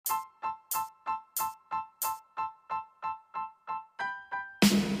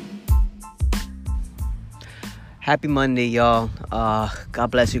Happy Monday, y'all.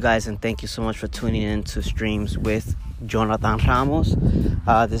 God bless you guys, and thank you so much for tuning in to Streams with Jonathan Ramos.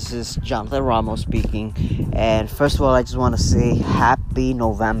 This is Jonathan Ramos speaking. And first of all, I just want to say happy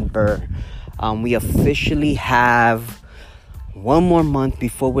November. We officially have one more month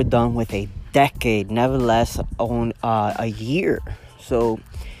before we're done with a decade, nevertheless, on a year. So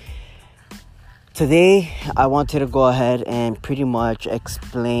today, I wanted to go ahead and pretty much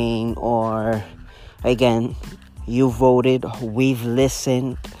explain, or again, you voted, we've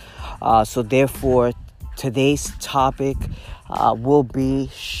listened. So therefore, today's topic will be,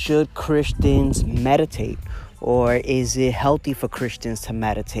 should Christians meditate? Or is it healthy for Christians to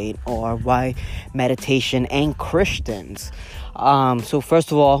meditate? Or why meditation and Christians? So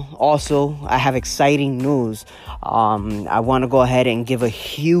first of all, also, I have exciting news. I want to go ahead and give a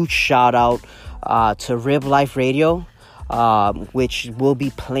huge shout out to Rib Life Radio, which will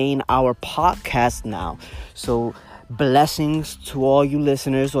be playing our podcast now. So blessings to all you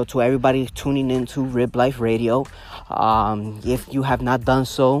listeners, or to everybody tuning into Rib Life Radio. If you have not done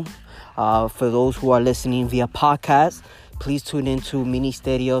so, for those who are listening via podcast, please tune into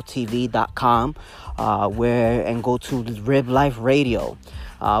ministeriotv.com, and go to Rib Life Radio,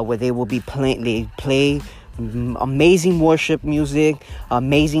 where they will be play amazing worship music,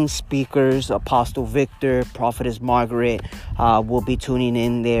 amazing speakers. Apostle Victor, Prophetess Margaret will be tuning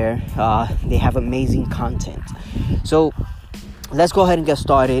in there. They have amazing content. So let's go ahead and get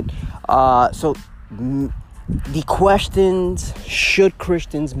started. The questions, should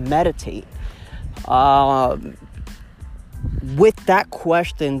Christians meditate? With that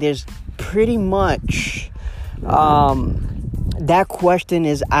question, there's pretty much that question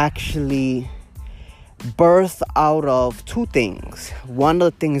is actually birthed out of two things. One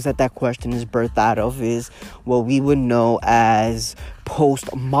of the things that question is birthed out of is what we would know as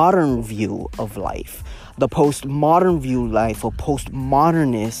postmodern view of life. The postmodern view of life, or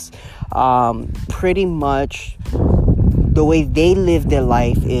postmodernists, pretty much the way they live their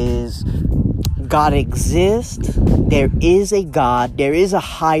life is God exists, there is a God, there is a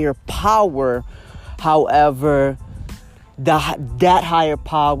higher power. However, that higher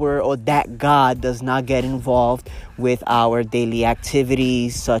power or that God does not get involved with our daily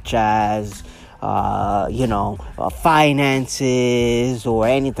activities, such as finances or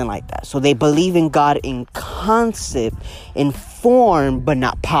anything like that. So they believe in God in concept, in form, but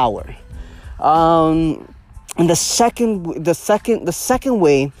not power. And the second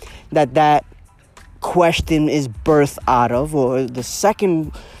way that question is birthed out of, or the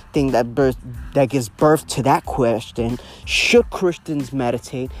second thing that gives birth to that question, should Christians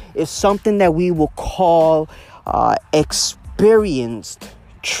meditate, is something that we will call experienced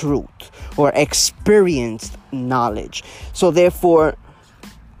truth, or experienced knowledge. So therefore,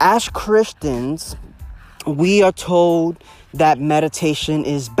 as Christians, we are told that meditation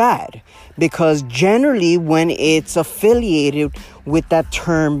is bad, because generally when it's affiliated with that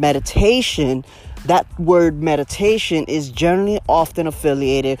term meditation, that word meditation is generally often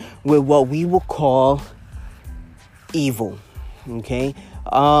affiliated with what we will call evil. Okay?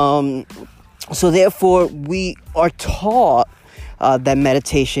 So therefore, we are taught that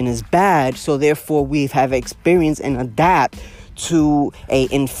meditation is bad. So therefore, we have experienced and adapt to a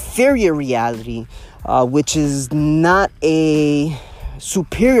inferior reality, which is not a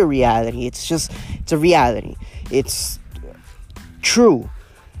superior reality. It's a reality. It's true.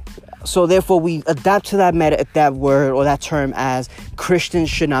 So therefore, we adapt to that word or that term as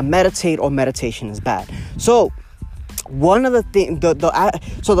Christians should not meditate, or meditation is bad. So one of the things,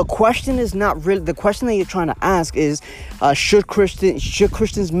 so the question is not really, the question that you're trying to ask is, should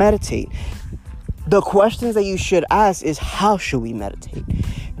Christians meditate? The questions that you should ask is, how should we meditate?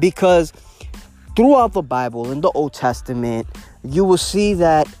 Because throughout the Bible, in the Old Testament, you will see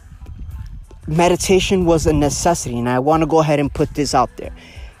that meditation was a necessity. And I want to go ahead and put this out there.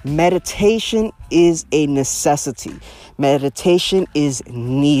 Meditation is a necessity. Meditation is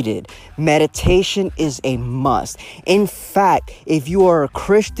needed. Meditation is a must. In fact, if you are a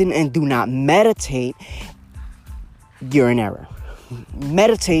Christian and do not meditate, you're in error.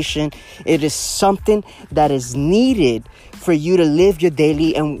 Meditation, it is something that is needed for you to live your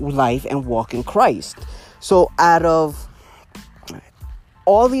daily life and walk in Christ. So out of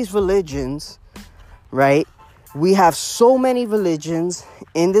all these religions, right? We have so many religions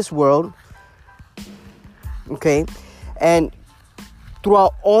in this world, okay? And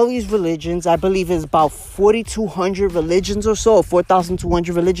throughout all these religions, I believe it's about 4,200 religions or so,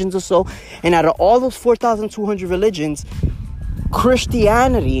 4,200 religions or so. And out of all those 4,200 religions,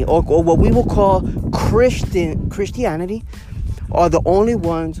 Christianity, or what we will call Christianity, are the only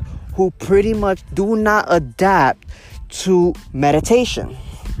ones who pretty much do not adapt to meditation.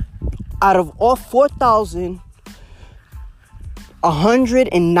 Out of all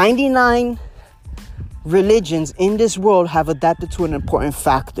 4,199 religions in this world have adapted to an important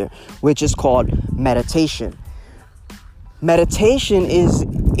factor, which is called meditation. Meditation is,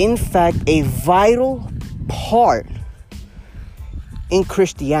 in fact, a vital part in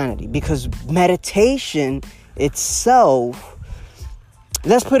Christianity, because meditation itself,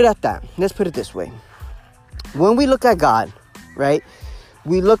 let's put it this way. When we look at God, right,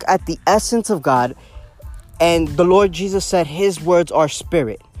 we look at the essence of God, and the Lord Jesus said his words are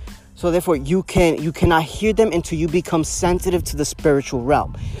spirit. So therefore, you cannot hear them until you become sensitive to the spiritual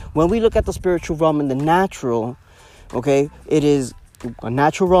realm. When we look at the spiritual realm in the natural, okay, it is a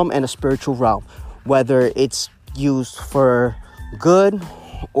natural realm and a spiritual realm, whether it's used for good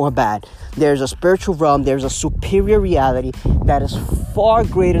or bad. There's a spiritual realm, there's a superior reality that is far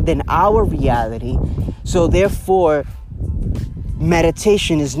greater than our reality. So therefore,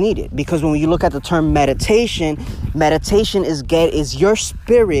 meditation is needed, because when you look at the term meditation is your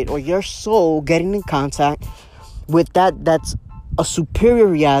spirit or your soul getting in contact with that's a superior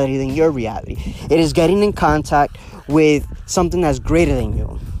reality than your reality. It is getting in contact with something that's greater than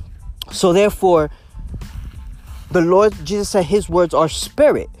you. So therefore, the Lord Jesus said his words are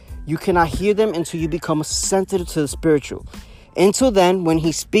spirit. You cannot hear them until you become sensitive to the spiritual. Until then, when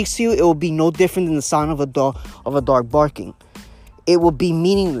he speaks to you, it will be no different than the sound of a dog barking. It will be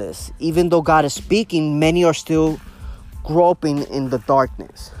meaningless. Even though God is speaking, many are still groping in the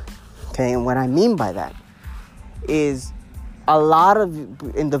darkness. Okay, and what I mean by that is a lot of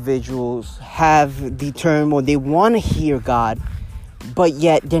individuals have the term, or they want to hear God, but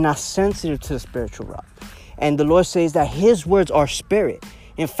yet they're not sensitive to the spiritual realm. And the Lord says that his words are spirit.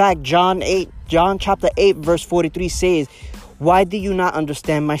 In fact, John chapter 8, verse 43 says, "Why do you not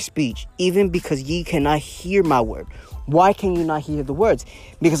understand my speech? Even because ye cannot hear my word." Why can you not hear the words?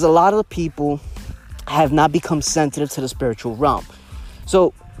 Because a lot of the people have not become sensitive to the spiritual realm.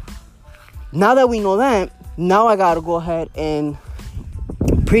 So now that we know that, now I got to go ahead and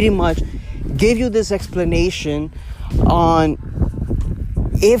pretty much give you this explanation on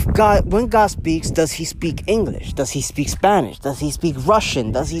when God speaks, does he speak English? Does he speak Spanish? Does he speak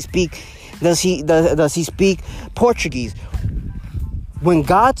Russian? Does he speak Portuguese? When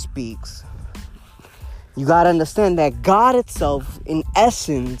God speaks, you got to understand that God itself, in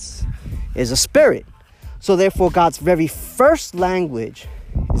essence, is a spirit. So therefore, God's very first language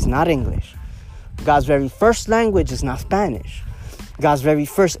is not English. God's very first language is not Spanish. God's very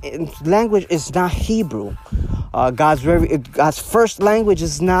first language is not Hebrew. God's first language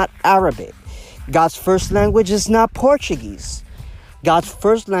is not Arabic. God's first language is not Portuguese. God's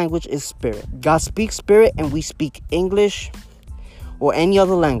first language is spirit. God speaks spirit, and we speak English or any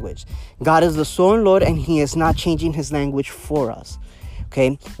other language. God is the sovereign Lord, and he is not changing his language for us.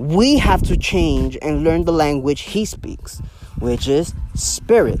 Okay? We have to change and learn the language he speaks, which is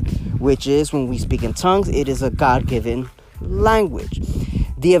spirit, which is when we speak in tongues, it is a God-given language.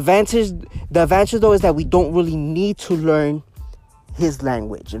 The advantage though is that we don't really need to learn his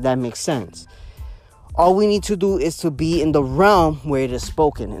language, if that makes sense. All we need to do is to be in the realm where it is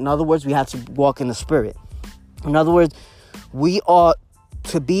spoken. In other words, we have to walk in the spirit. In other words, we ought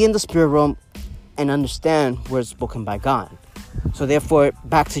to be in the spirit realm and understand where it's spoken by God. So therefore,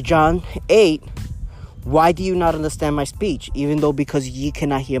 back to John 8, why do you not understand my speech, even though because ye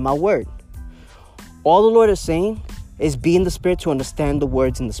cannot hear my word? All the Lord is saying is be in the spirit to understand the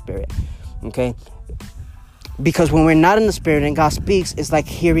words in the spirit. Okay? Because when we're not in the spirit and God speaks, it's like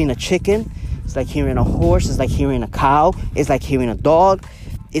hearing a chicken, it's like hearing a horse, it's like hearing a cow, it's like hearing a dog.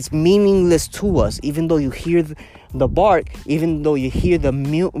 It's meaningless to us, even though you hear the bark, even though you hear the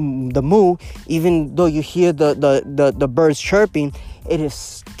moo, even though you hear the birds chirping, it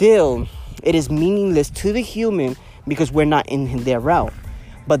is meaningless to the human because we're not in their realm,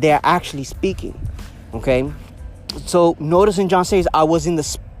 but they're actually speaking. Okay, so notice in John says, I was in the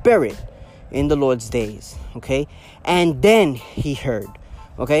spirit in the Lord's days. Okay, and then he heard.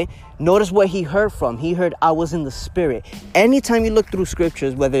 Okay, notice what he heard from. He heard, I was in the spirit. Anytime you look through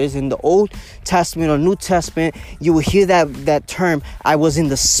scriptures, whether it's in the Old Testament or New Testament, you will hear that term, I was in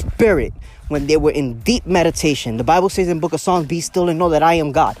the spirit, when they were in deep meditation. The Bible says in the book of Psalms, be still and know that I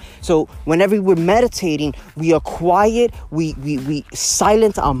am God. So whenever we're meditating, we are quiet, we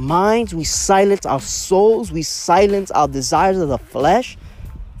silence our minds, we silence our souls, we silence our desires of the flesh,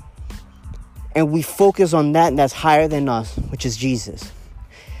 and we focus on that that's higher than us, which is Jesus.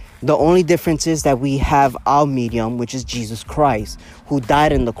 The only difference is that we have our medium, which is Jesus Christ, who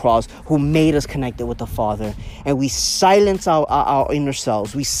died on the cross, who made us connected with the Father. And we silence our inner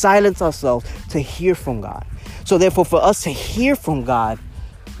selves. We silence ourselves to hear from God. So therefore, for us to hear from God,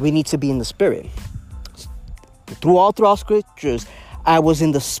 we need to be in the Spirit. Throughout scriptures, I was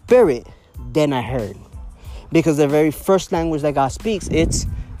in the Spirit, then I heard. Because the very first language that God speaks, it's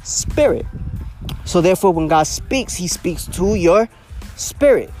Spirit. So therefore, when God speaks, he speaks to your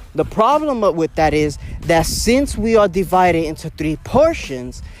spirit. The problem with that is that since we are divided into 3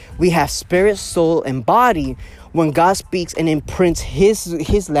 portions, we have spirit, soul, and body. When God speaks and imprints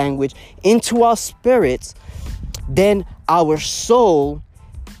his language into our spirits, then our soul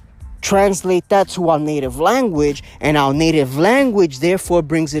translate that to our native language, and our native language therefore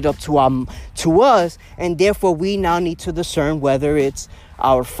brings it up to us, and therefore we now need to discern whether it's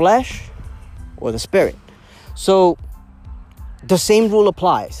our flesh or the spirit. So the same rule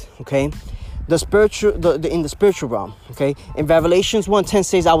applies, okay? The spiritual, in the spiritual realm, okay? In Revelations 1:10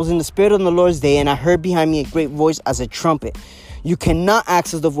 says, I was in the Spirit on the Lord's day, and I heard behind me a great voice as a trumpet. You cannot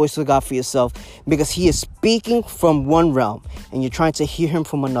access the voice of God for yourself because he is speaking from one realm and you're trying to hear him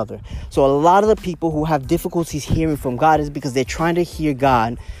from another. So a lot of the people who have difficulties hearing from God is because they're trying to hear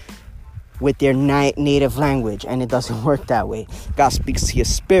God with their native language, and it doesn't work that way. God speaks to your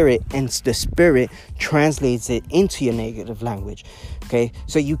spirit, and the spirit translates it into your native language. Okay,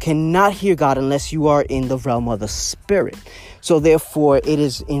 so you cannot hear God unless you are in the realm of the spirit. So therefore, it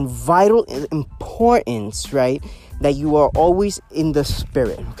is in vital importance, right, that you are always in the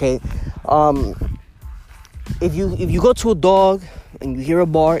spirit. Okay, if you go to a dog and you hear a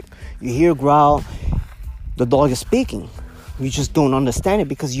bark, you hear a growl, the dog is speaking. You just don't understand it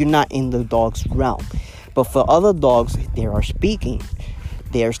because you're not in the dog's realm. But for other dogs, they are speaking.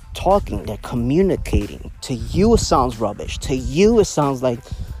 They're talking. They're communicating. To you, it sounds rubbish. To you, it sounds like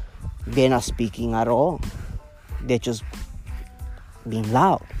they're not speaking at all. They're just being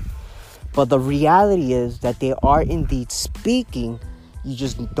loud. But the reality is that they are indeed speaking. You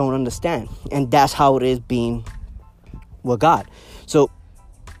just don't understand. And that's how it is being with God. So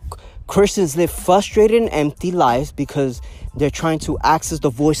Christians live frustrated and empty lives because they're trying to access the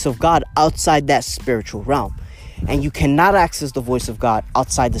voice of God outside that spiritual realm. And you cannot access the voice of God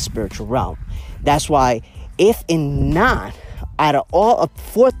outside the spiritual realm. That's why if in not, out of all of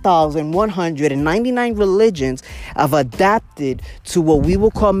 4,199 religions have adapted to what we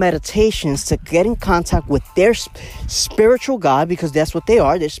will call meditations to get in contact with their spiritual God, because that's what they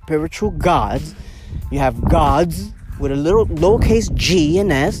are, they're spiritual gods. You have gods with a little lowercase g and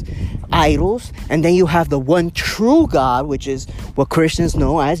s, idols, and then you have the one true God, which is what Christians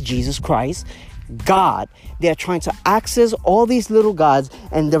know as Jesus Christ, God. They're trying to access all these little gods,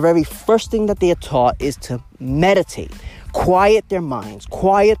 and the very first thing that they are taught is to meditate, quiet their minds,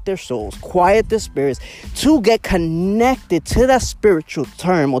 quiet their souls, quiet their spirits, to get connected to that spiritual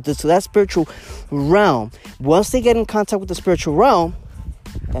term or to that spiritual realm. Once they get in contact with the spiritual realm,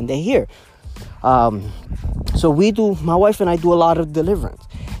 then they're here. So my wife and I do a lot of deliverance,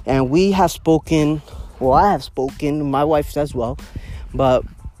 and we have spoken, or I have spoken, my wife as well, but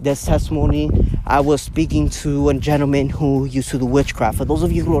this testimony, I was speaking to a gentleman who used to do witchcraft. For those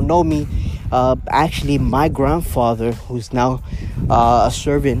of you who don't know me, actually my grandfather, who's now a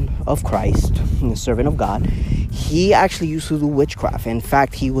servant of Christ, a servant of God, he actually used to do witchcraft. In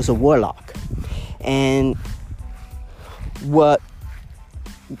fact, he was a warlock. And what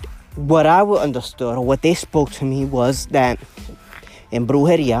I understood, or what they spoke to me, was that in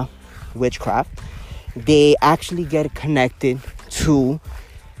brujeria, witchcraft, they actually get connected to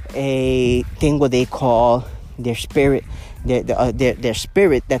a thing what they call their spirit, their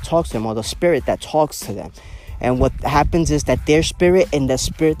spirit that talks to them, or the spirit that talks to them. And what happens is that their spirit and the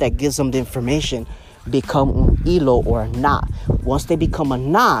spirit that gives them the information become un hilo, or a knot. Once they become a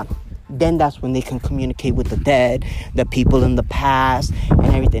knot, then that's when they can communicate with the dead, the people in the past, and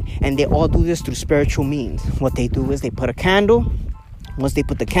everything. And they all do this through spiritual means. What they do is they put a candle. Once they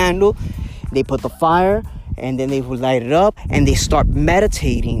put the candle, they put the fire, and then they will light it up, and they start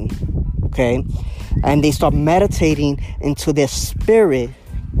meditating, okay? And they start meditating into their spirit,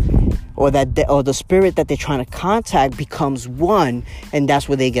 or the spirit that they're trying to contact becomes one, and that's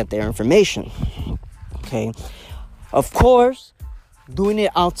where they get their information, okay? Of course, doing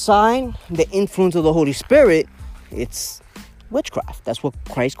it outside the influence of the Holy Spirit, it's witchcraft. That's what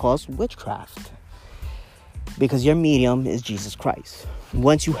Christ calls witchcraft, because your medium is Jesus Christ.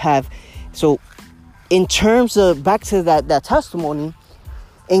 Once you have, so in terms of, back to that testimony,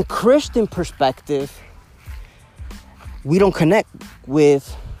 in Christian perspective, we don't connect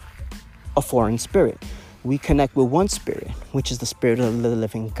with a foreign spirit. we connect with one spirit, which is the spirit of the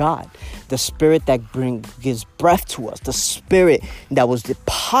living God, the spirit that gives breath to us, the spirit that was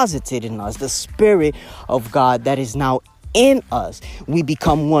deposited in us, the spirit of God that is now in us. We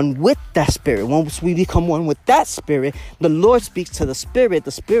become one with that spirit. Once we become one with that spirit, the Lord speaks to the spirit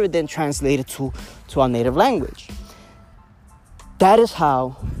then translated to our native language. That is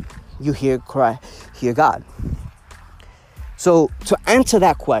how you hear God. So to answer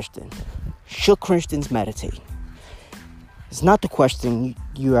that question, should Christians meditate? It's not the question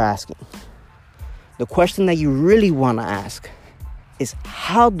you're asking. The question that you really want to ask is,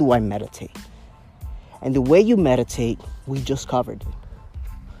 how do I meditate? And the way you meditate, we just covered it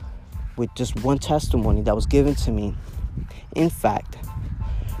with just one testimony that was given to me, in fact,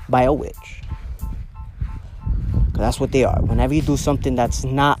 by a witch. Because that's what they are. Whenever you do something that's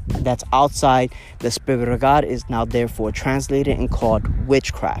outside the Spirit of God, is now therefore translated and called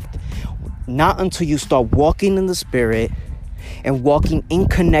witchcraft. Not until you start walking in the Spirit and walking in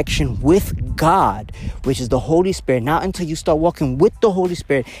connection with God, which is the Holy Spirit. Not until you start walking with the Holy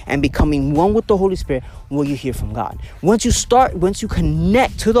Spirit and becoming one with the Holy Spirit will you hear from God. Once you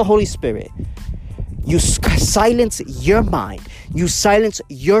connect to the Holy Spirit, you silence your mind, you silence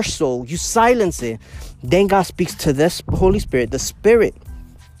your soul, you silence it. Then God speaks to this Holy Spirit. The Spirit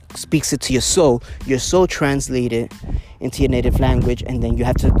speaks it to your soul translate it into your native language, and then you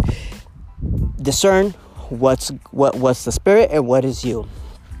have to discern what's the Spirit and what is you.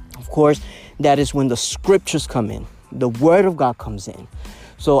 Of course, that is when the scriptures come in, the Word of God comes in.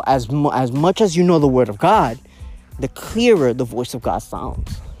 So as much as you know the Word of God, the clearer the voice of God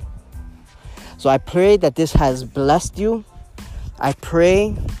sounds. So I pray that this has blessed you. I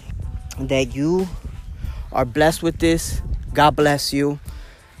pray that you are blessed with this. God bless you.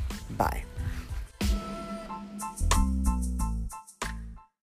 Bye.